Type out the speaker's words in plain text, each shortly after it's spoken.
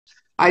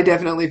I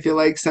definitely feel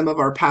like some of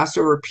our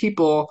Passover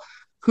people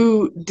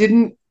who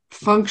didn't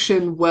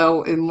function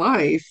well in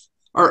life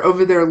are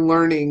over there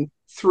learning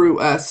through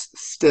us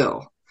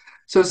still.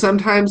 So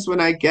sometimes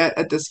when I get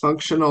a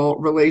dysfunctional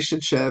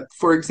relationship,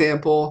 for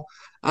example,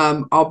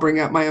 I'll bring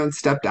up my own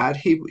stepdad.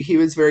 He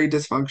was very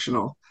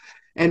dysfunctional.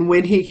 And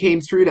when he came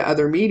through to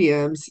other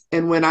mediums,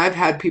 and when I've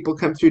had people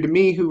come through to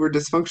me who were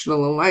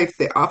dysfunctional in life,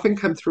 they often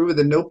come through with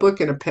a notebook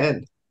and a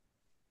pen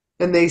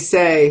and they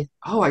say,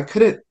 "Oh, I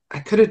could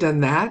have done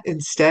that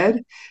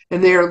instead."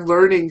 And they are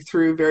learning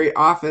through very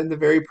often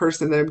the very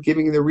person that I'm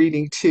giving the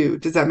reading to.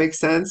 Does that make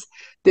sense?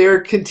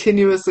 They're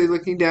continuously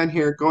looking down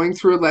here, going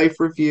through a life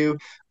review,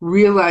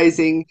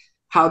 realizing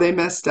how they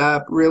messed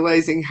up,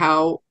 realizing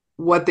how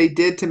what they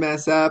did to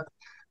mess up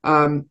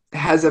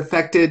has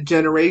affected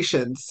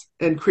generations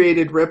and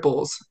created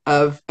ripples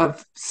of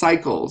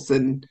cycles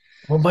and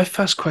Well, my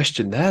first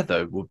question there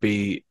though would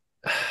be,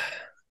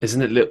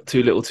 isn't it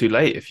too little, too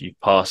late if you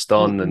passed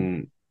on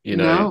and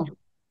no.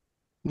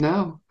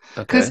 No,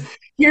 because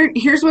okay,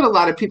 here's what a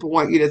lot of people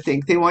want you to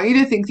think. They want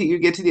you to think that you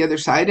get to the other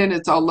side and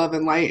it's all love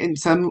and light, and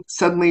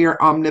suddenly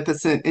you're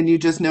omnipotent and you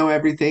just know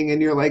everything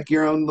and you're like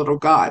your own little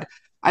god.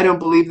 I don't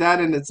believe that,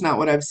 and it's not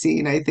what I've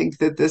seen. I think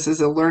that this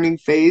is a learning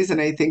phase,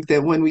 and I think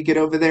that when we get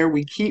over there,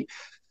 we keep.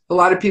 A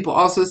lot of people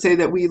also say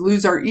that we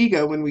lose our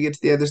ego when we get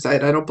to the other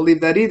side. I don't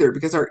believe that either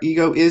because our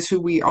ego is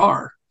who we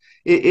are.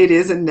 It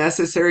is a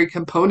necessary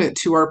component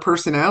to our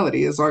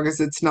personality as long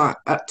as it's not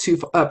up too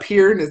up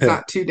here and it's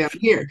not too down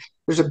here.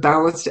 There's a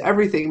balance to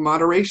everything,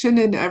 moderation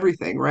in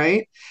everything,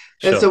 right?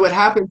 And so sure. what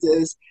happens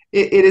is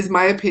it is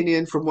my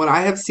opinion from what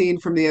I have seen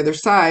from the other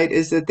side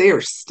is that they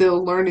are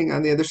still learning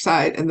on the other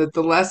side, and that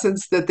the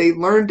lessons that they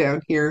learn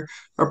down here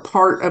are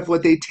part of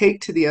what they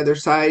take to the other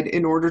side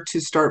in order to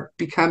start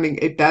becoming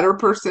a better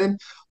person,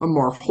 a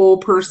more whole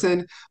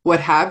person, what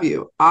have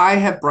you. I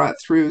have brought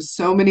through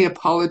so many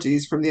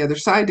apologies from the other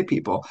side to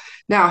people.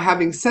 Now,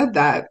 having said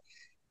that,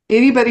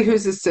 anybody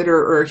who's a sitter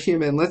or a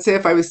human, let's say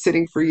if I was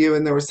sitting for you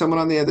and there was someone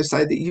on the other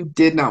side that you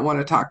did not want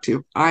to talk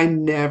to, I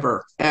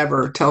never,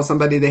 ever tell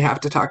somebody they have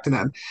to talk to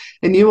them.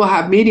 And you will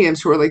have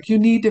mediums who are like, you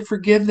need to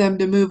forgive them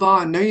to move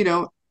on. No, you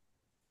don't.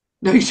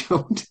 No, you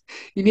don't.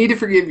 You need to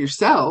forgive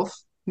yourself.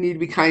 You need to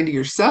be kind to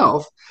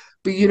yourself,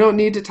 but you don't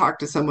need to talk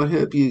to someone who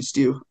abused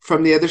you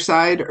from the other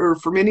side or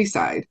from any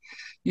side.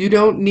 You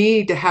don't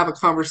need to have a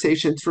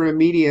conversation through a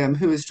medium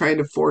who is trying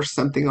to force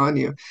something on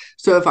you.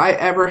 So if I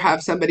ever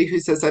have somebody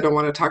who says, I don't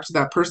want to talk to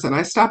that person,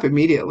 I stop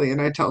immediately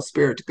and I tell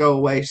Spirit to go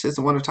away. She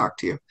doesn't want to talk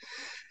to you.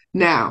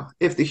 Now,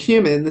 if the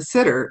human, the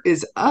sitter,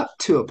 is up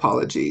to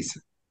apologies,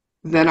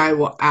 then I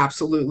will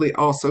absolutely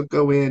also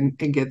go in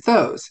and get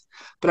those.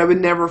 But I would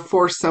never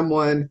force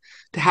someone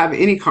to have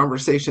any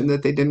conversation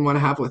that they didn't want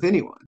to have with anyone.